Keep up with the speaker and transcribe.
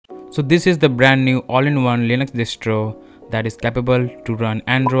So this is the brand new all-in-one Linux distro that is capable to run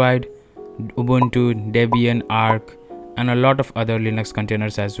Android, Ubuntu, Debian, Arch, and a lot of other Linux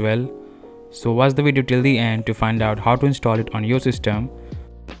containers as well. So watch the video till the end to find out how to install it on your system.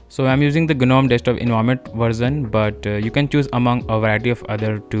 So I'm using the GNOME desktop environment version, but you can choose among a variety of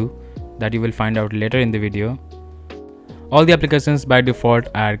other too that you will find out later in the video. All the applications by default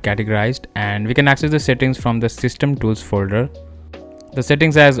are categorized, and we can access the settings from the System Tools folder. The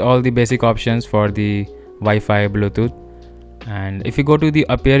settings has all the basic options for the Wi-Fi, Bluetooth, and if you go to the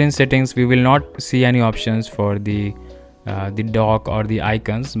appearance settings, we will not see any options for the dock or the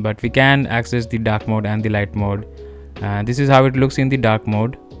icons, but we can access the dark mode and the light mode. This is how it looks in the dark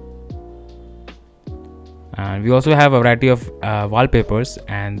mode. And we also have a variety of wallpapers,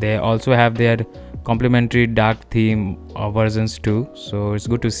 and they also have their complementary dark theme versions too, so it's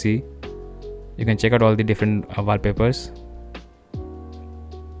good to see. You can check out all the different wallpapers.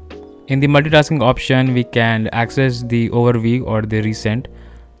 In the multitasking option, we can access the overview or the recent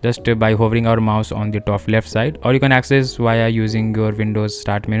just by hovering our mouse on the top left side, or you can access via using your Windows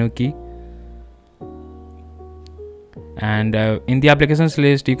Start menu key. And in the applications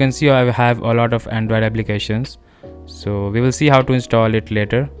list, you can see I have a lot of Android applications, so we will see how to install it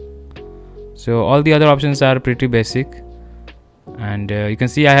later. So all the other options are pretty basic, and you can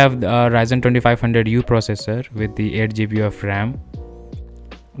see I have the Ryzen 2500U processor with the 8 GB of RAM.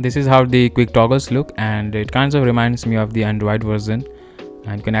 This is how the quick toggles look, and it kind of reminds me of the Android version.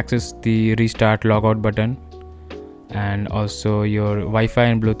 And you can access the restart logout button, and also your Wi-Fi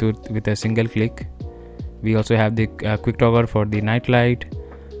and Bluetooth with a single click. We also have the quick toggle for the night light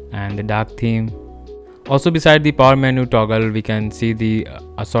and the dark theme. Also beside the power menu toggle, we can see the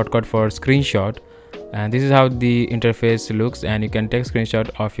shortcut for screenshot, and this is how the interface looks, and you can take screenshot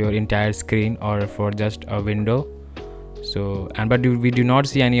of your entire screen or for just a window. So but we do not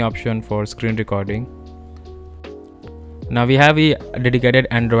see any option for screen recording. Now we have a dedicated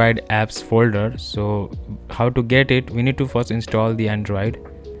Android apps folder, so how to get it? We need to first install the Android.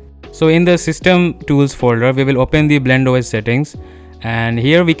 So in the System Tools folder, we will open the BlendOS settings, and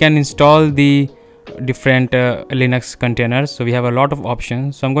here we can install the different Linux containers. So we have a lot of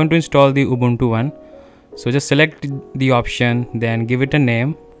options. So I'm going to install the Ubuntu one. So just select the option, then give it a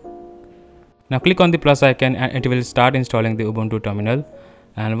name. Now click on the plus icon and it will start installing the Ubuntu terminal.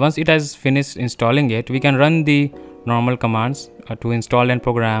 And once it has finished installing it, we can run the normal commands to install and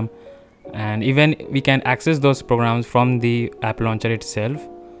program, and even we can access those programs from the app launcher itself.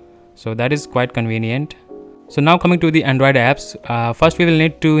 So that is quite convenient. So now coming to the Android apps, first we will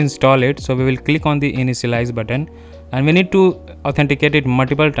need to install it. So we will click on the initialize button, and we need to authenticate it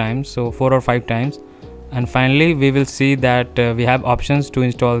multiple times, so 4 or 5 times. And finally we will see that we have options to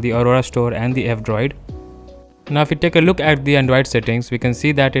install the Aurora Store and the F-Droid. Now if we take a look at the Android settings, we can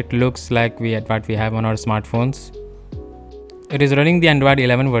see that it looks like what we have on our smartphones. It is running the Android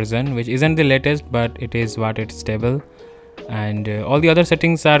 11 version, which isn't the latest, but it is it's stable. And all the other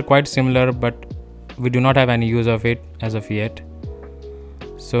settings are quite similar, but we do not have any use of it as of yet.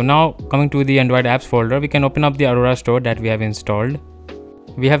 So now coming to the Android apps folder, we can open up the Aurora Store that we have installed.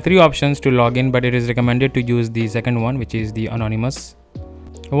 We have 3 options to log in, but it is recommended to use the second one, which is the anonymous.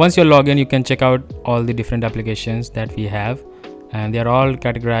 Once you log in, you can check out all the different applications that we have, and they are all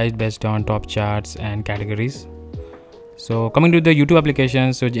categorized based on top charts and categories. So coming to the YouTube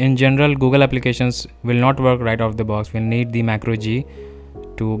applications, so in general Google applications will not work right off the box. We'll need the macro G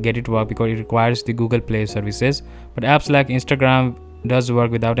to get it work because it requires the Google Play services. But apps like Instagram does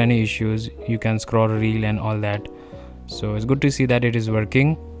work without any issues. You can scroll reel and all that. So it's good to see that it is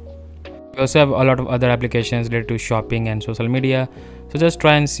working. We also have a lot of other applications related to shopping and social media. So just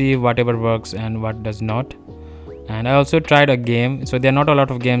try and see whatever works and what does not. And I also tried a game. So there are not a lot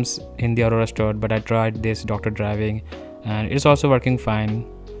of games in the Aurora Store, but I tried this Dr. Driving, and it's also working fine.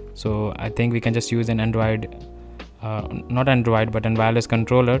 So I think we can just use an Android, not Android, but a wireless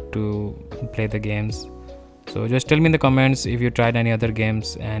controller to play the games. So just tell me in the comments if you tried any other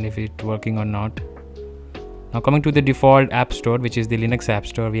games and if it's working or not. Now coming to the default app store, which is the Linux App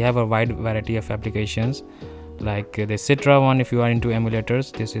Store, we have a wide variety of applications like the Citra one. If you are into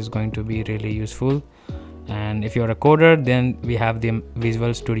emulators, this is going to be really useful. And if you're a coder, then we have the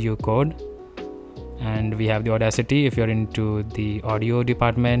Visual Studio Code, and we have the Audacity if you're into the audio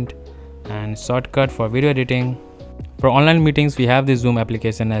department, and Shortcut for video editing. For online meetings, we have the Zoom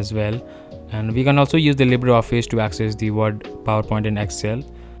application as well, and we can also use the LibreOffice to access the Word, PowerPoint and Excel.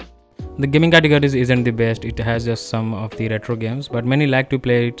 The gaming categories isn't the best. It has just some of the retro games, but many like to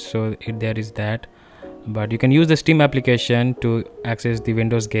play it, so there is that. But you can use the Steam application to access the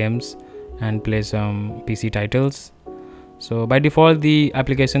Windows games and play some PC titles. So by default, the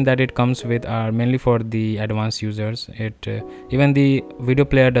application that it comes with are mainly for the advanced users. Even the video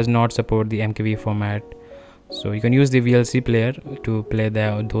player does not support the MKV format, so you can use the VLC player to play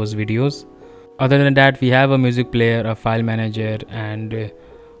those videos. Other than that, we have a music player, a file manager, and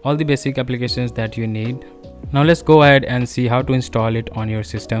all the basic applications that you need. Now let's go ahead and see how to install it on your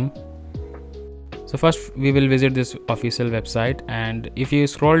system. So first we will visit this official website, and if you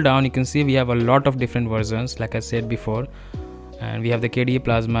scroll down, you can see we have a lot of different versions, like I said before. And we have the KDE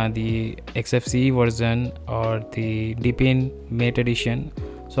Plasma, the XFCE version, or the Debian Mate Edition.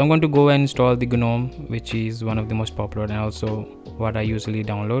 So I'm going to go and install the GNOME, which is one of the most popular and also what I usually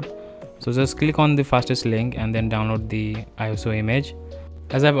download. So just click on the fastest link and then download the ISO image.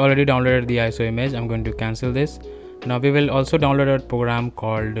 As I've already downloaded the ISO image, I'm going to cancel this. Now we will also download a program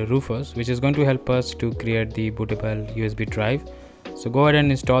called Rufus, which is going to help us to create the bootable USB drive. So go ahead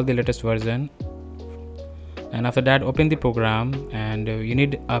and install the latest version, and after that open the program, and you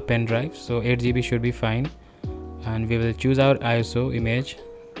need a pen drive, so 8 GB should be fine, and we will choose our ISO image.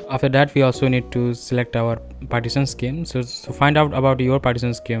 After that we also need to select our partition scheme. So to find out about your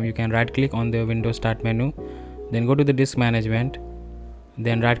partition scheme, you can right click on the Windows Start menu, then go to the disk management,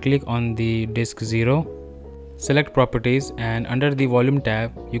 then right click on the disk 0, select properties, and under the volume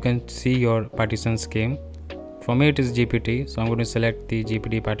tab you can see your partition scheme. For me it is GPT, so I'm going to select the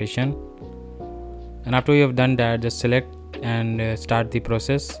GPT partition, and after you have done that, just select and start the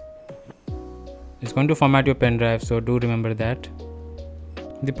process. It's going to format your pen drive, so do remember that.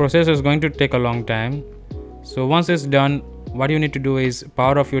 The process is going to take a long time, so once it's done, what you need to do is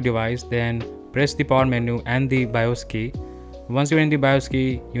power off your device, then press the power menu and the BIOS key. Once you're in the BIOS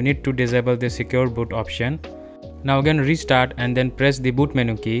key, you need to disable the secure boot option. Now again restart and then press the boot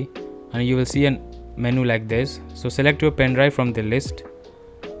menu key, and you will see a menu like this. So select your pen drive from the list,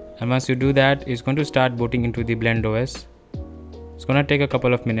 and once you do that, it's going to start booting into the Blend OS. It's going to take a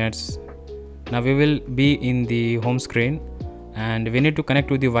couple of minutes. Now we will be in the home screen, and we need to connect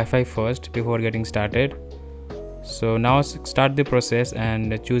to the Wi-Fi first before getting started. So now start the process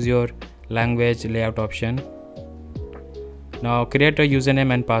and choose your language layout option. Now create a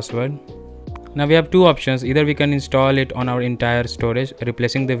username and password. Now we have two options: either we can install it on our entire storage,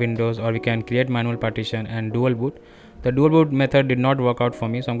 replacing the Windows, or we can create manual partition and dual boot. The dual boot method did not work out for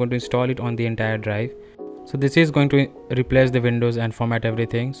me, so I'm going to install it on the entire drive. So this is going to replace the Windows and format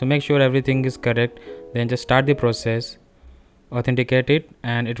everything. So make sure everything is correct, then just start the process, authenticate it,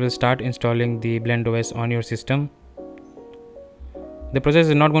 and it will start installing the Blend OS on your system. The process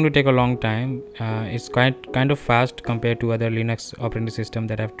is not going to take a long time. It's kind of fast compared to other Linux operating system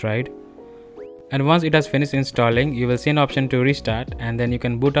that I've tried. And once it has finished installing, you will see an option to restart, and then you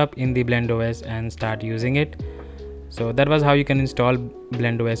can boot up in the Blend OS and start using it. So that was how you can install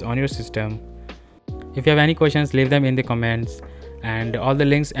Blend OS on your system. If you have any questions, leave them in the comments, and all the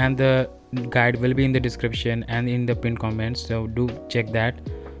links and the guide will be in the description and in the pinned comments, so do check that.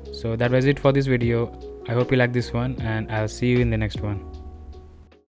 So that was it for this video. I hope you like this one, and I'll see you in the next one.